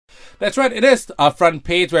That's right, it is our front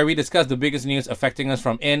page where we discuss the biggest news affecting us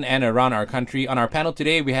from in and around our country. On our panel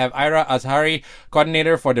today, we have Aira Azhari,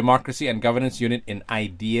 Coordinator for Democracy and Governance Unit in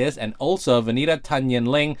Ideas, and also Vineeta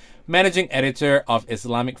Ling, Managing Editor of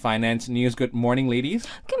Islamic Finance News. Good morning, ladies.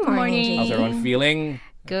 Good morning. How's everyone feeling?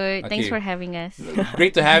 Good. Thanks for having us.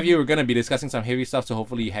 Great to have you. We're going to be discussing some heavy stuff, so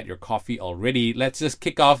hopefully you had your coffee already. Let's just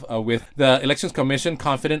kick off with the Elections Commission.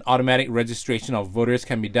 Confident automatic registration of voters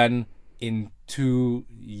can be done in 2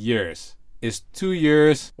 years. Is 2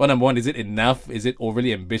 years, number one, is it enough? Is it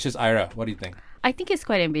overly ambitious? Aira, what do you think? I think it's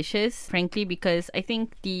quite ambitious, frankly, because I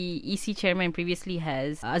think the EC chairman previously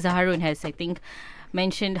Azharun has, I think,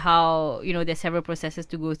 mentioned how, there's several processes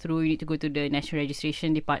to go through. You need to go to the National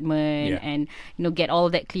Registration Department and, get all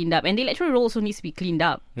that cleaned up. And the electoral roll also needs to be cleaned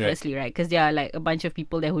up, firstly, right? Because there are like a bunch of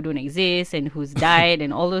people there who don't exist and who's died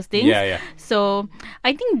and all those things. So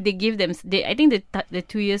I think they give them, I think the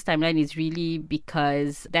 2 years timeline is really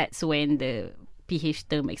because that's when the PH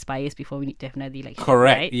term expires before we need to have another election.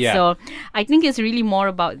 Correct, right? yeah. So I think it's really more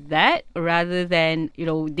about that rather than,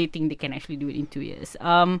 they think they can actually do it in 2 years.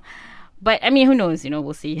 But I mean, who knows?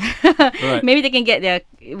 We'll see. Right. Maybe they can get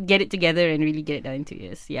it together and really get it done in 2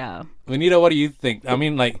 years. Yeah. Vineeta, what do you think? I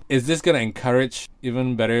mean, is this going to encourage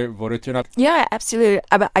even better voter turnout? Yeah, absolutely.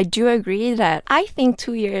 But I do agree that I think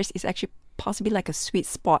 2 years is actually possibly like a sweet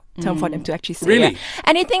spot term for them to actually say. Really? Yeah.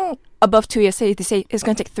 Anything above 2 years, say it's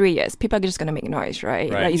going to take 3 years, people are just going to make noise, right?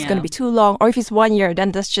 Like it's going to be too long. Or if it's 1 year,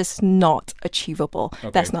 then that's just not achievable. Okay.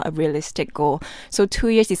 That's not a realistic goal. So 2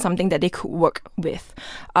 years is something that they could work with.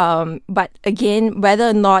 But again, whether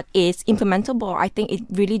or not it's implementable, I think it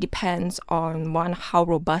really depends on how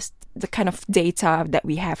robust the kind of data that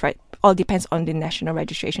we have, right? All depends on the National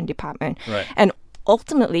Registration Department. Right. And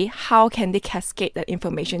ultimately, how can they cascade that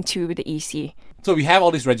information to the EC? So we have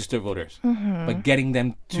all these registered voters, but getting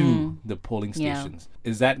them to the polling stations,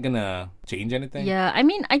 is that going to change anything? Yeah, I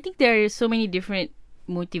mean, I think there are so many different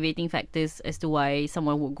motivating factors as to why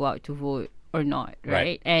someone would go out to vote or not,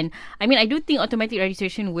 right? And I mean, I do think automatic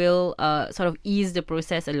registration will sort of ease the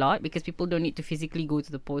process a lot because people don't need to physically go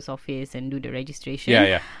to the post office and do the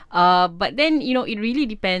registration. But then, it really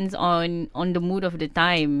depends on the mood of the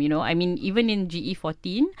time, I mean, even in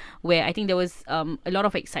GE14, where I think there was a lot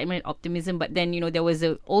of excitement and optimism, but then, there was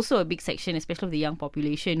also a big section, especially of the young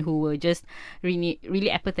population, who were just really,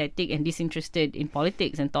 really apathetic and disinterested in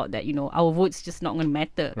politics and thought that, our vote's just not going to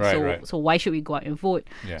matter. So why should we go out and vote?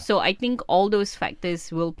 So I think all those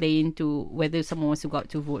factors will play into whether someone wants to go out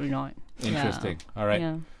to vote or not. Interesting. All right.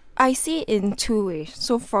 Yeah. I see it in two ways.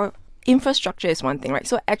 So for infrastructure is one thing, right?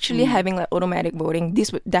 So actually having like automatic voting,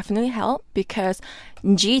 this would definitely help because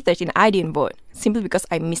in G13 I didn't vote simply because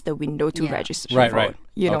I missed the window to register to vote. Right.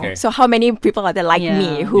 Okay. So how many people are there like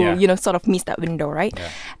me who sort of missed that window, right?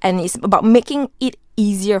 And it's about making it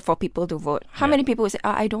easier for people to vote. How many people would say,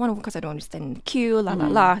 I don't want to vote because I don't understand the queue, that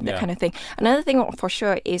kind of thing. Another thing for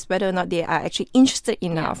sure is whether or not they are actually interested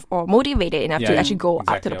enough or motivated enough to actually go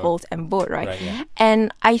out to the polls and vote, right?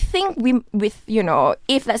 And I think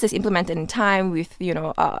if that's just implemented in time with,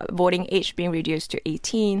 voting age being reduced to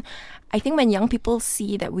 18, I think when young people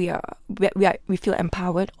see that we feel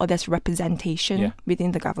empowered or there's representation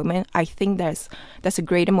within the government, I think there's a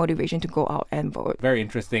greater motivation to go out and vote. Very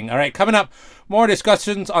interesting. All right, coming up, more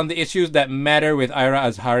discussions on the issues that matter with Aira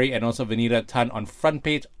Azhari and also Vineeta Tan on Front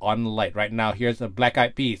Page on Lite. Right now, here's the Black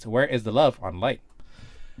Eyed Peas. Where is the love on Lite?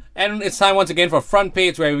 And it's time once again for Front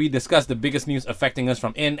Page, where we discuss the biggest news affecting us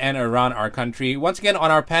from in and around our country. Once again,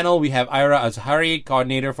 on our panel, we have Aira Azhari,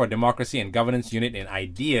 Coordinator for Democracy and Governance Unit in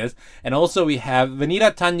Ideas. And also we have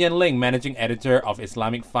Vineeta Ling, Managing Editor of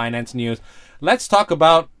Islamic Finance News. Let's talk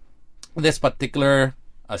about this particular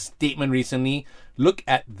statement recently. Look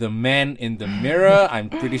at the man in the mirror. I'm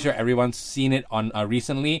pretty sure everyone's seen it on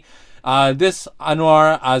recently. This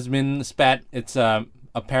Anwar Azmin spat, it's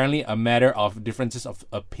apparently a matter of differences of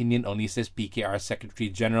opinion only, says PKR Secretary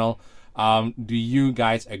General. Do you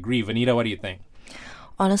guys agree? Vineeta, what do you think?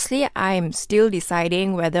 Honestly, I'm still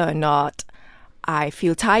deciding whether or not I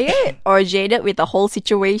feel tired or jaded with the whole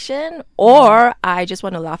situation, or I just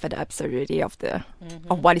want to laugh at the absurdity of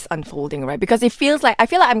of what is unfolding, right? Because I feel like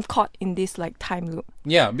I'm caught in this like time loop.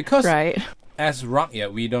 Yeah, because as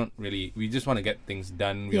we just want to get things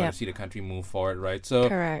done. We want to see the country move forward, right? So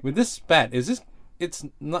correct. With this spat, it's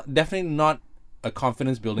definitely not a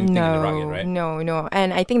confidence building thing in the rocket, right? No.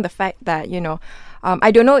 And I think the fact that,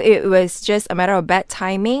 I don't know if it was just a matter of bad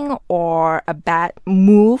timing or a bad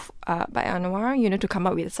move by Anwar, to come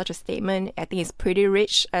up with such a statement. I think it's pretty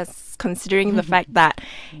rich as considering the fact that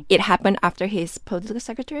it happened after his political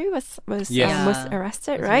secretary was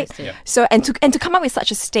arrested, right? Yeah. So and to come up with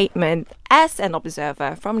such a statement as an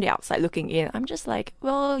observer from the outside looking in, I'm just like,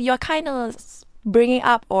 well, you're kind of bringing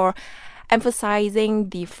up or emphasizing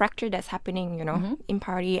the fracture that's happening, in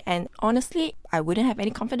party. And honestly, I wouldn't have any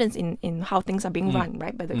confidence in how things are being run,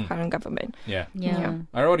 right, by the current government. Yeah. Yeah.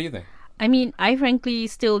 What do you think? I mean, I frankly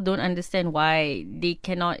still don't understand why they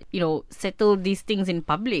cannot, settle these things in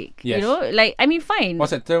public. Yes. Fine.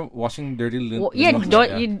 What's that term? Washing dirty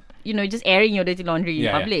just airing your dirty laundry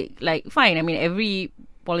in public. Like, fine. I mean, every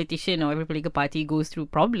politician or every political party goes through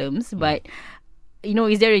problems, but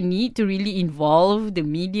is there a need to really involve the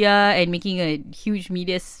media and making a huge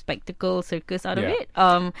media spectacle circus out of it?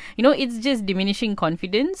 It's just diminishing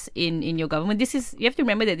confidence in your government. You have to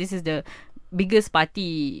remember that this is the biggest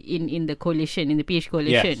party in the coalition, in the PH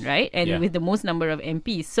coalition, right? And with the most number of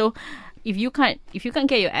MPs. So if you can't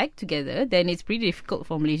get your act together, then it's pretty difficult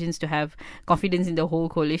for Malaysians to have confidence in the whole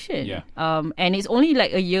coalition. Yeah. And it's only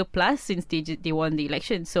like a year plus since they won the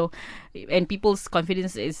election. So, and people's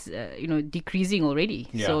confidence is decreasing already.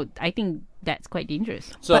 Yeah. So I think that's quite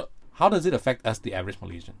dangerous. So how does it affect us, the average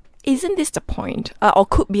Malaysian? Isn't this the point, or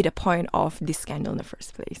could be the point of this scandal in the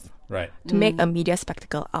first place? Right. To make a media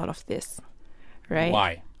spectacle out of this,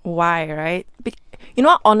 right? Why, right? You know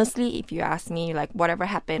what? Honestly, if you ask me, like whatever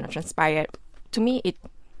happened or transpired, to me, it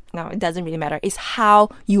doesn't really matter. It's how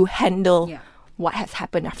you handle what has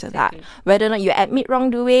happened after that. Whether or not you admit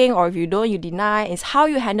wrongdoing or if you don't, you deny. It's how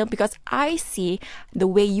you handle, because I see the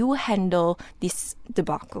way you handle this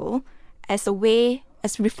debacle as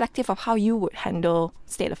reflective of how you would handle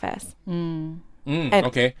state affairs. And,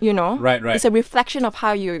 okay. Right. It's a reflection of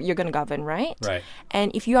how you're going to govern, right? Right.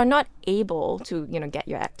 And if you are not able to, get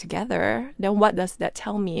your act together, then what does that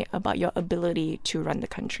tell me about your ability to run the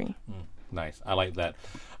country? Nice. I like that.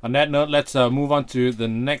 On that note, let's move on to the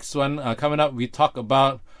next one. Coming up, we talk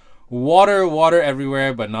about water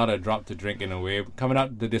everywhere, but not a drop to drink in a way. Coming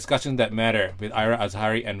up, the discussions that matter with Aira,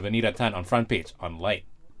 Azhari, and Vineeta Tan on Front Page on Lite.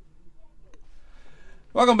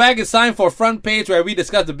 Welcome back. It's time for Front Page, where we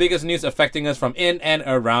discuss the biggest news affecting us from in and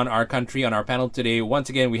around our country. On our panel today, once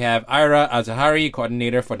again, we have Aira Azhari,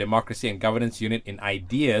 Coordinator for Democracy and Governance Unit in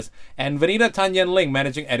Ideas, and Vineeta Tan Ling,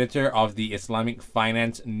 Managing Editor of the Islamic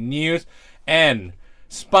Finance News. And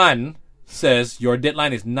Span says your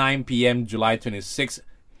deadline is 9 p.m. July 26th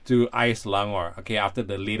to Ais Langor, okay, after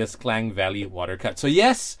the latest Klang Valley water cut. So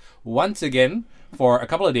yes, once again, for a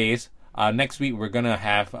couple of days, next week, we're going to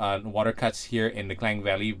have water cuts here in the Klang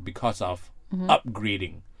Valley because of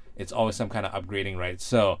upgrading. It's always some kind of upgrading, right?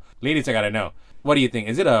 So, ladies, I got to know, what do you think?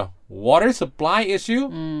 Is it a water supply issue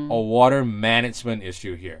or water management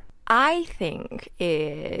issue here? I think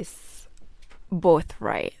it's both,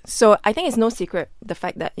 right? So, I think it's no secret the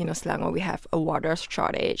fact that, Selangor, we have a water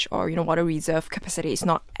shortage or, water reserve capacity is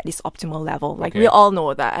not at this optimal level. Like, we all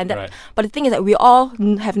know that. And Right. But the thing is that we all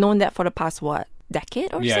have known that for the past,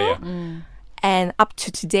 decade or so? Yeah. And up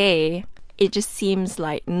to today, it just seems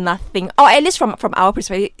like nothing, or at least from our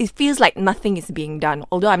perspective, it feels like nothing is being done.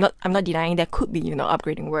 Although I'm not denying there could be,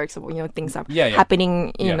 upgrading works or, things are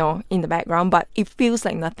happening, know, in the background, but it feels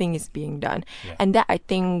like nothing is being done. Yeah. And that, I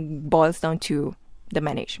think, boils down to the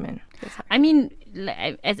management. I mean,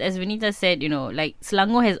 as Vineeta said,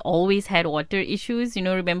 Selangor has always had water issues.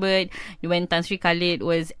 Remember when Tan Sri Khalid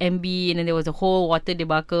was MB and then there was a whole water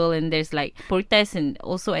debacle and there's protests and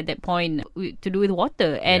also at that point to do with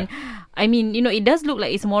water. And I mean, it does look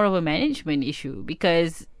like it's more of a management issue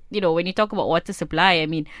because when you talk about water supply, I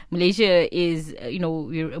mean, Malaysia is,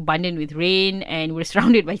 we're abundant with rain and we're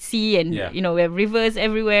surrounded by sea and, we have rivers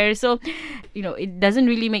everywhere. So, it doesn't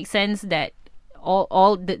really make sense that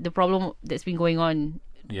all the problem that's been going on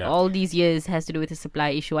all these years has to do with the supply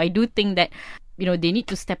issue. I do think that they need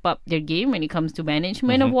to step up their game when it comes to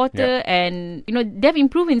management of water, and they've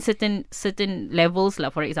improved in certain levels.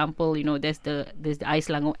 Like for example, there's the Ais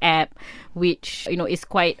Langor app, which is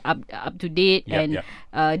quite up to date, and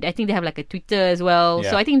I think they have a Twitter as well.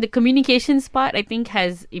 So I think the communications part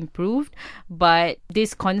has improved, but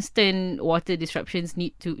this constant water disruptions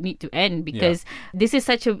need to end because this is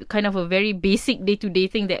such a kind of a very basic day-to-day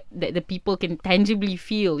thing that the people can tangibly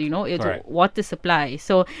feel. It's water supply,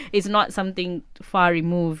 so it's not something far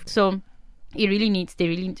removed. So they really need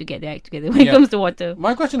to get their act together when it comes to water.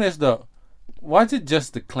 My question is though, why is it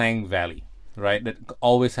just the Klang Valley, right, that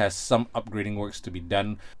always has some upgrading works to be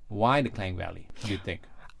done? Why the Klang Valley, do you think?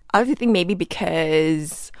 I would think maybe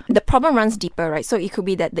because the problem runs deeper, right? So it could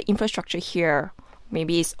be that the infrastructure here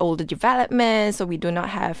maybe it's older development, so we do not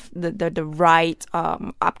have the right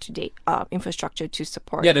up-to-date infrastructure to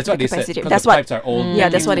support. Yeah, that's what they capacity. said. That's the what pipes are old. Yeah,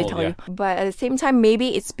 that's what they old, tell you. But at the same time,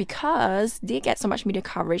 maybe it's because they get so much media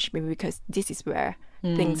coverage, maybe because this is where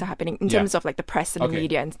things are happening in terms of like the press and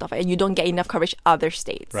media and stuff, and you don't get enough coverage other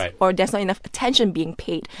states, right? Or there's not enough attention being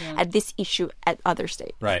paid at this issue at other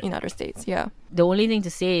states, right? In other states, yeah. The only thing to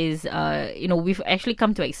say is, we've actually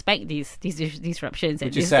come to expect these disruptions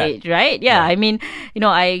at this stage, right? Yeah, I mean,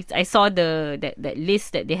 I saw that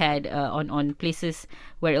list that they had on places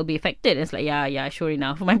where it'll be affected. It's like, yeah, sure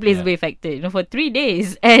enough, my place will be affected, for 3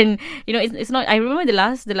 days, and it's not. I remember the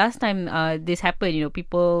last time this happened.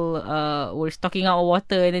 People were stocking out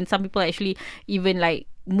water, and then some people actually even like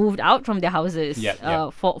moved out from their houses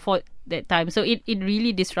for that time. So it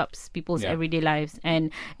really disrupts people's everyday lives,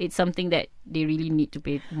 and it's something that they really need to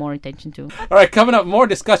pay more attention to. All right, coming up, more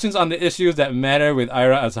discussions on the issues that matter with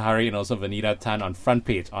Aira Azhari and also Vineeta Tan on Front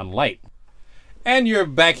Page on Lite. And you're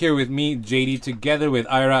back here with me, JD, together with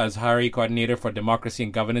Aira Azhari, Coordinator for Democracy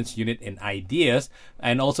and Governance Unit in Ideas,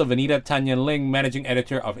 and also Vineeta Tan Ling, Managing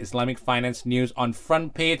Editor of Islamic Finance News on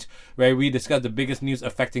Front Page, where we discuss the biggest news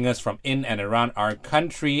affecting us from in and around our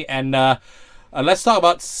country. And let's talk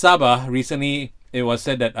about Sabah. Recently, it was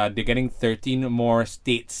said that they're getting 13 more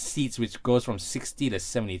state seats, which goes from 60 to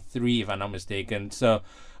 73, if I'm not mistaken. So,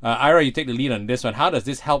 Aira, you take the lead on this one. How does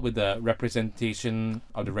this help with the representation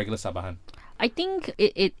of the regular Sabahan? I think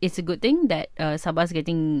it's a good thing that Sabah's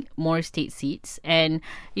getting more state seats, and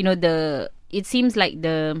it seems like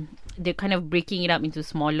they're kind of breaking it up into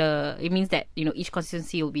smaller. It means that each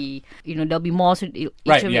constituency will be there'll be more, so each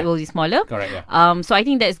of it will be smaller. Correct. Yeah. So I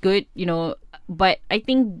think that's good. But I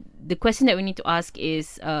think the question that we need to ask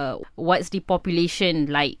is what's the population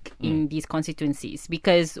like in these constituencies?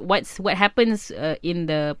 Because what happens in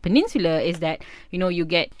the peninsula is that you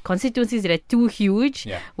get constituencies that are too huge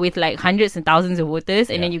with like hundreds and thousands of voters,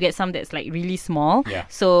 and then you get some that's like really small.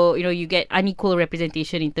 So you get unequal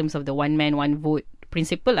representation in terms of the one man one vote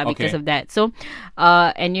principle because of that. So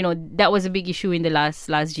and that was a big issue in the last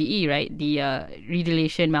GE, right? The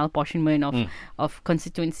redelation, malapportionment of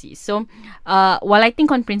constituencies. So while I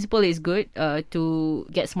think on principle it's good to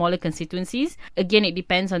get smaller constituencies, again it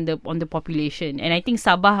depends on the population. And I think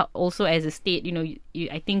Sabah also as a state,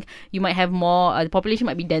 I think you might have more, the population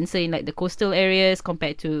might be denser in like the coastal areas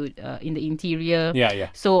compared to in the interior.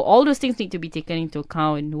 So all those things need to be taken into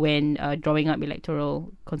account when drawing up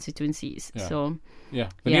electoral constituencies. So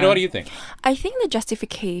Vineeta, what do you think? I think the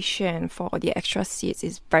justification for the extra seats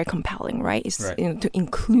is very compelling, right? It's to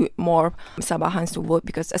include more Sabahans to vote,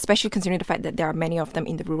 because especially considering the fact that there are many of them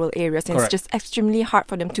in the rural areas, and it's just extremely hard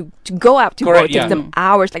for them to go out to vote. It takes them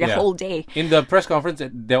hours, like a whole day. In the press conference,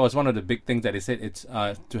 that was one of the big things that they said. It's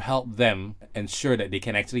to help them ensure that they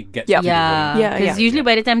can actually get to the voting. Because usually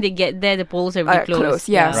by the time they get there, the polls are really close.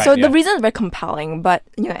 So the reason is very compelling, but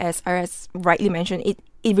as Aira rightly mentioned,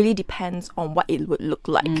 it really depends on what it would look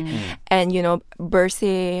like. And,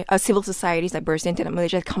 Bersih, civil societies like Bersih and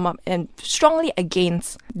Malaysia have come up and strongly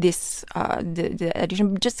against this, the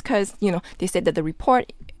addition, just because, they said that the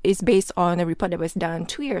report is based on a report that was done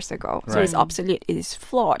 2 years ago. So it's obsolete, it is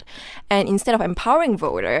flawed. And instead of empowering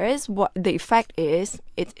voters, what the effect is,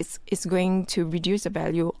 it's going to reduce the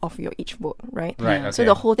value of your each vote, right? So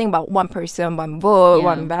the whole thing about one person, one vote,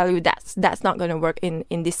 one value, that's not going to work in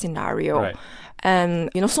this scenario. And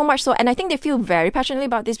so much so, and I think they feel very passionately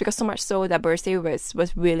about this, because so much so that Bersih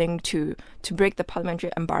was willing to break the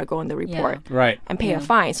parliamentary embargo on the report, and pay a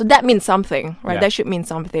fine. So that means something, right? That should mean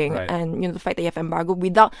something. And the fact that you have embargo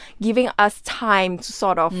without giving us time to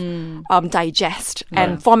sort of digest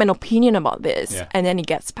and form an opinion about this, and then it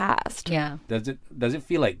gets passed. Does it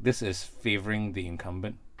feel like this is favoring the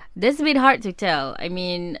incumbent? That's a bit hard to tell. I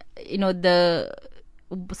mean, the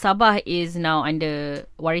Sabah is now under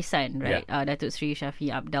Warisan, right? Datuk Sri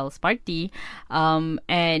Shafi Abdal's party, and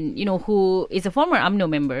who is a former UMNO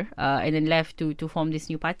member, and then left to form this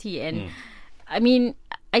new party. And I mean,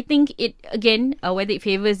 I think it again, whether it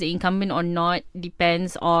favors the incumbent or not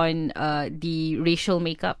depends on the racial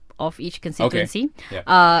makeup of each constituency.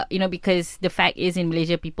 Because the fact is, in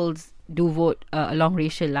Malaysia, people do vote along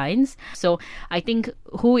racial lines. So I think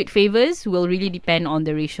who it favors will really depend on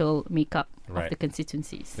the racial makeup of the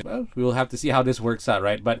constituencies. Well, we will have to see how this works out,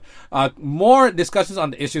 right? But more discussions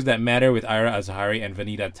on the issues that matter with Aira Azhari and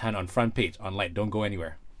Vineeta Tan on Front Page on Lite. Don't go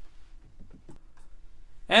anywhere.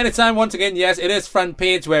 And it's time once again, yes, it is Front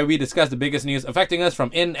Page, where we discuss the biggest news affecting us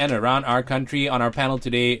from in and around our country. On our panel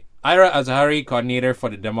today, Aira Azhari, Coordinator for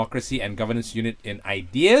the Democracy and Governance Unit in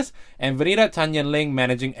Ideas, and Vineeta Tanyanling,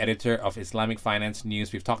 Managing Editor of Islamic Finance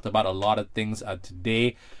News. We've talked about a lot of things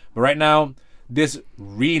today, but right now, this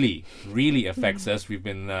really, really affects us. We've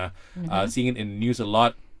been seeing it in the news a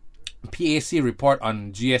lot. PAC report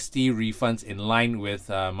on GST refunds in line with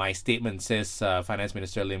my statement, says Finance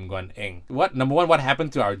Minister Lim Guan Eng. Number one, what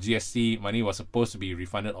happened to our GST money was supposed to be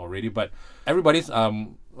refunded already, but everybody's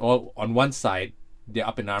all on one side, they're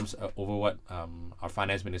up in arms over what our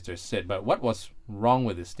Finance Minister said. But what was wrong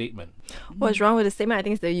with his statement? What's wrong with the statement? I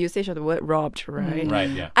think it's the usage of the word robbed, right? Right,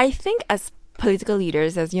 yeah. I think as political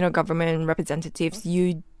leaders, as government representatives,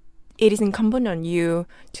 it is incumbent on you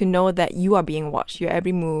to know that you are being watched, your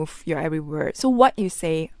every move, your every word. So what you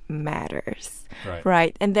say matters,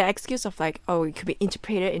 right? And the excuse of it could be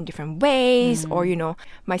interpreted in different ways, or,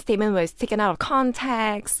 my statement was taken out of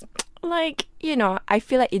context. I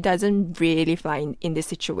feel like it doesn't really fly in this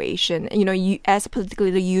situation. You as a political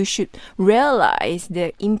leader, you should realize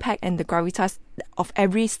the impact and the gravitas of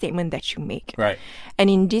every statement that you make. Right. And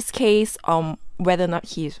in this case, whether or not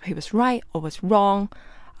he was right or was wrong,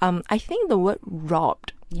 I think the word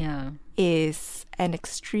robbed is an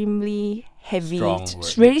extremely heavy,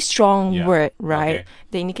 really strong word, right? Okay.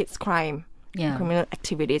 That indicates crime. Criminal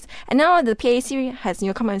activities. And now the PAC has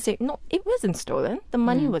come out and say, no, it wasn't stolen. The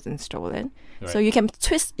money wasn't stolen. Right. So you can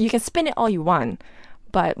spin it all you want,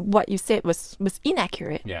 but what you said was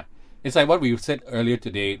inaccurate. Yeah. It's like what we said earlier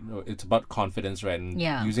today. It's about confidence, right? And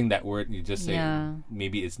using that word, you just say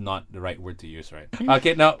maybe it's not the right word to use, right?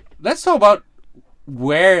 Okay, now let's talk about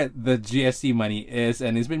where the GST money is.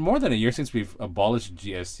 And it's been more than a year since we've abolished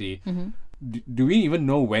GST. Do we even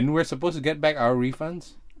know when we're supposed to get back our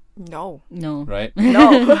refunds? No. Right?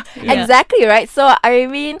 No. Exactly, right? So, I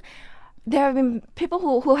mean, there have been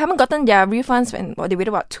people who haven't gotten their refunds when they waited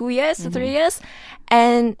about 2 years to 3 years,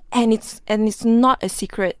 and it's not a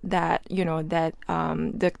secret that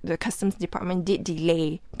the customs department did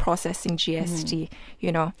delay processing GST,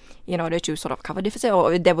 in order to sort of cover deficit,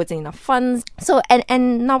 or there wasn't enough funds. So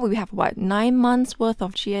and now we have 9 months worth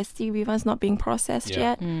of GST refunds not being processed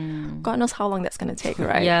yet. God knows how long that's going to take,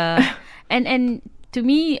 right? Yeah, and to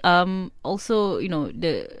me, also,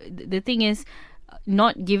 the thing is,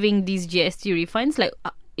 not giving these GST refunds,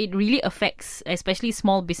 it really affects especially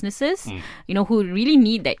small businesses, who really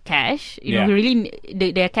need that cash, who really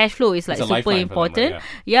their cash flow is super important.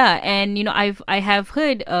 Them, and I have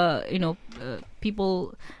heard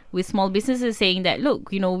people with small businesses saying that,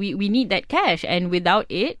 look, we need that cash, and without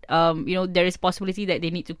it, there is possibility that they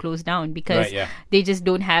need to close down because they just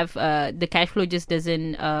don't have the cash flow just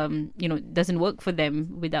doesn't work for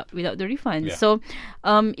them without the refunds. So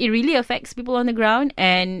it really affects people on the ground,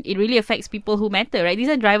 and it really affects people who matter, right? These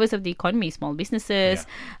are drivers of the economy, small businesses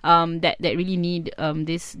that really need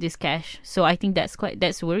this cash. So I think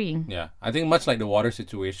that's worrying. Yeah, I think much like the water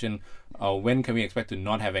situation, when can we expect to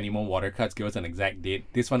not have any more water cuts? Give us an exact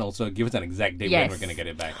date. This one also give us an exact date when we're going to get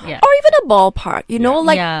it back. Or even a ballpark,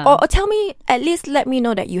 or tell me, at least let me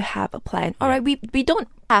know that you have a plan. All right, we don't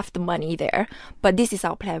have the money there, but this is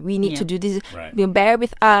our plan. We need to do this. Right. Bear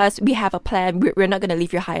with us. We have a plan. We're not going to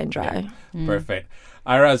leave you high and dry. Perfect.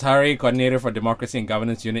 Aira Azhari, Coordinator for Democracy and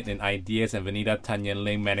Governance Unit in Ideas, and Vineeta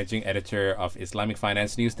Tanyanling, Managing Editor of Islamic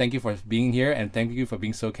Finance News. Thank you for being here, and thank you for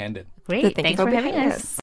being so candid. Great. Thanks for having us.